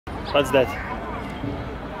What's that?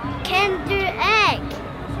 Kinder egg.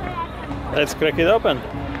 Let's crack it open.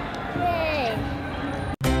 Yay.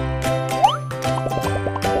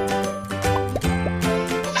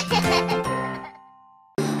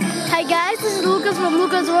 Hi guys, this is Lucas from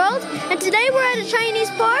Lucas World, and today we're at a Chinese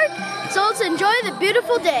park, so let's enjoy the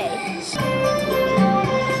beautiful day.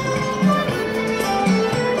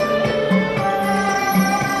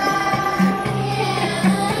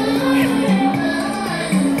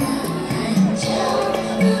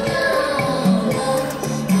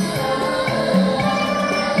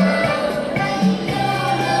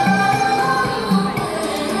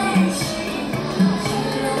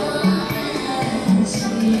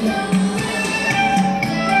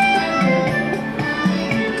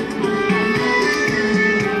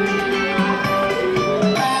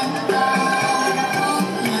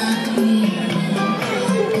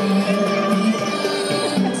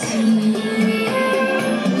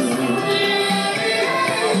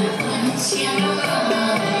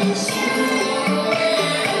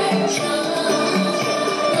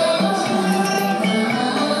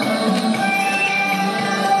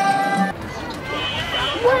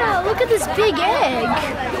 Wow, look at this big egg.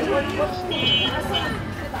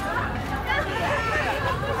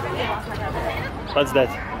 What's that?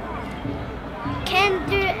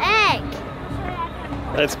 Kinder egg.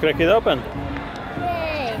 Let's crack it open.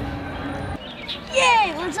 Yay.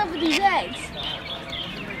 Yay, what's up with these eggs?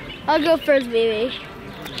 I'll go first, baby.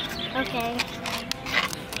 Okay.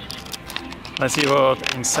 Let's see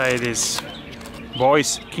what inside this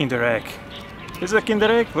boy's Kinder egg. Is it a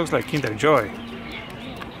Kinder egg? Looks like Kinder Joy.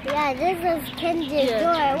 Yeah, this is Kinder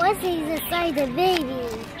Joy. What's inside the baby?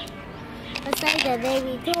 Inside the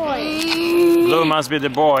baby toy. Blue must be the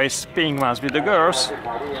boys, pink must be the girls.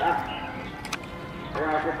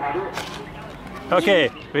 Okay,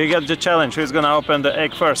 we got the challenge. Who's gonna open the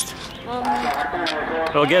egg first?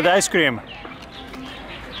 We'll get ice cream.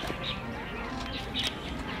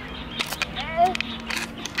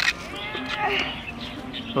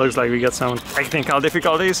 Looks like we got some technical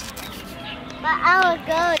difficulties. But I'll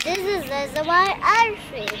go. This is my ice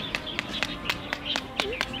cream.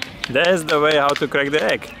 That's the way how to crack the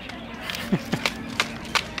egg.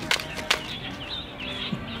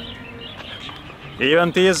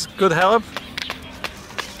 Even this could help.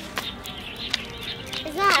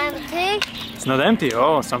 It's not empty. It's not empty.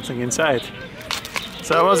 Oh, something inside.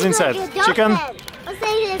 So what's inside? Like a Chicken? dolphin. What's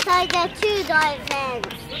inside the two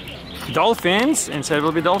dolphins? Dolphins? Inside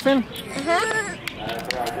will be dolphin?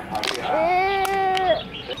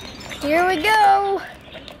 Here we go.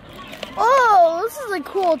 Oh, this is a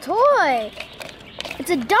cool toy. It's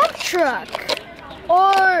a dump truck.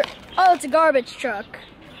 Or, oh, it's a garbage truck.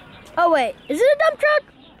 Oh wait, is it a dump truck?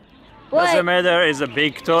 Doesn't matter, it's a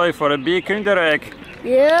big toy for a big Kinder egg.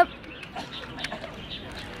 Yep.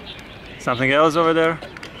 Something else over there?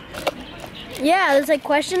 Yeah, there's like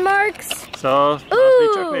question marks. So, must be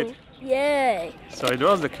Ooh, chocolate. yay. So it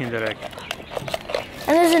was the Kinder egg.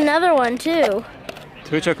 And there's another one too.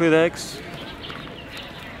 2 chocolate eggs.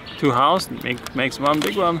 2 house makes one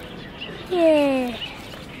big one. Yay.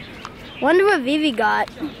 Wonder what Vivi got.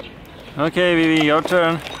 Okay, Vivi, your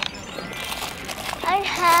turn. I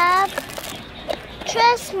have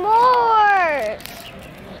more.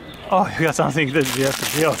 Oh, you got something that we have to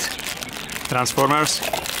build. Transformers.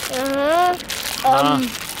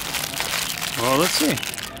 Well, let's see.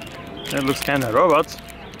 That looks kind of robot.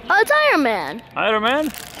 Oh, it's Iron Man. Iron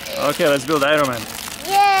Man? Okay, let's build Iron Man.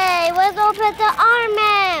 Yay, let's open the Iron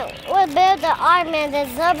Man. We'll build the Iron Man, the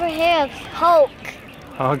superhero Hulk.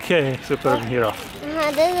 Okay, superhero.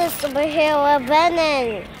 This is superhero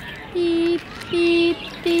Venom. Beep, beep,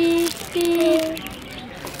 beep, beep.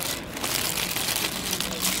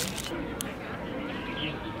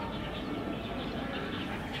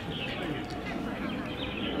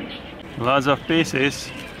 Lots of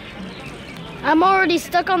pieces. I'm already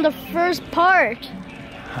stuck on the first part.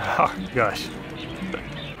 Oh gosh.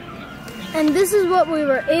 And this is what we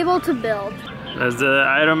were able to build. That's the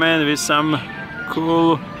Iron Man with some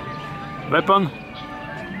cool weapon.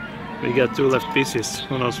 We got 2 left pieces.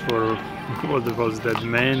 Who knows for what was that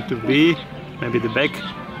meant to be? Maybe the back.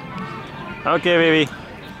 Okay, baby.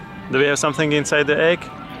 Do we have something inside the egg?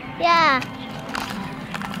 Yeah.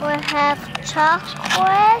 We have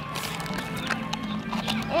chocolate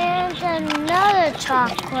and another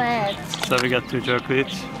chocolate. So we got 2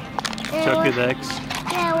 chocolates. Chocolate eggs.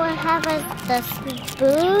 Yeah, we'll have the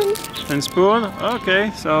spoon. And spoon?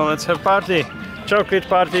 Okay, so let's have party. Chocolate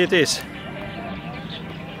party it is.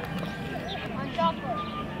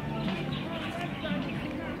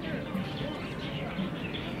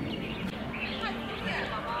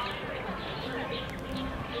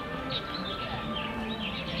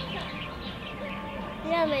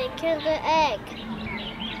 Mommy, kill the egg.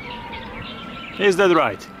 Is that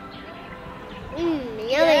right?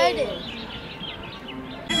 Yummy. Yeah,